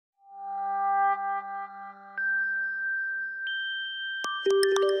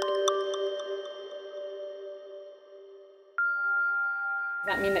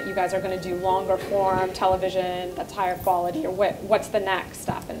that mean that you guys are going to do longer form television that's higher quality, or what's the next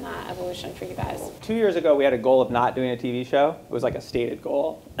step in that evolution for you guys? 2 years ago, we had a goal of not doing a TV show. It was like a stated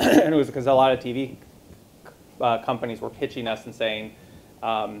goal. And it was because a lot of TV companies were pitching us and saying,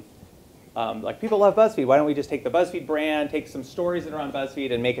 like, people love BuzzFeed. Why don't we just take the BuzzFeed brand, take some stories that are on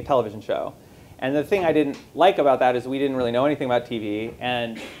BuzzFeed, and make a television show? And the thing I didn't like about that is we didn't really know anything about TV,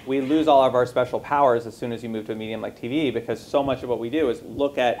 and we lose all of our special powers as soon as you move to a medium like TV, because so much of what we do is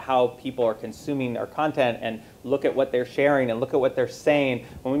look at how people are consuming our content and look at what they're sharing and look at what they're saying.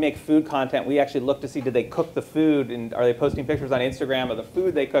 When we make food content, we actually look to see, did they cook the food, and are they posting pictures on Instagram of the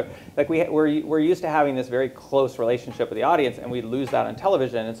food they cook? Like, we're used to having this very close relationship with the audience, and we lose that on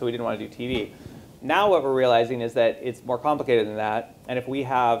television, and so we didn't want to do TV. Now what we're realizing is that it's more complicated than that, and if we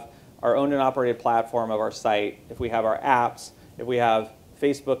have our owned and operated platform of our site, if we have our apps, if we have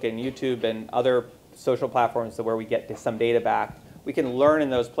Facebook and YouTube and other social platforms where we get some data back, we can learn in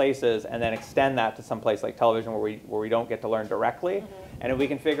those places and then extend that to some place like television where we don't get to learn directly. Mm-hmm. And if we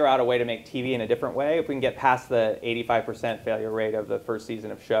can figure out a way to make TV in a different way, if we can get past the 85% failure rate of the first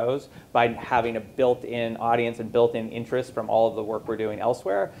season of shows by having a built-in audience and built-in interest from all of the work we're doing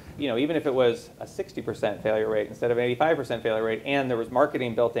elsewhere, you know, even if it was a 60% failure rate instead of an 85% failure rate, and there was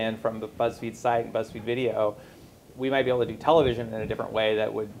marketing built in from the BuzzFeed site and BuzzFeed video, we might be able to do television in a different way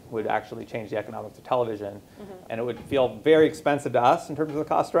that would actually change the economics of television. Mm-hmm. And it would feel very expensive to us in terms of the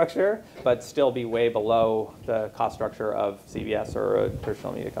cost structure, but still be way below the cost structure of CBS or a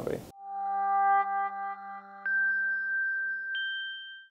traditional media company.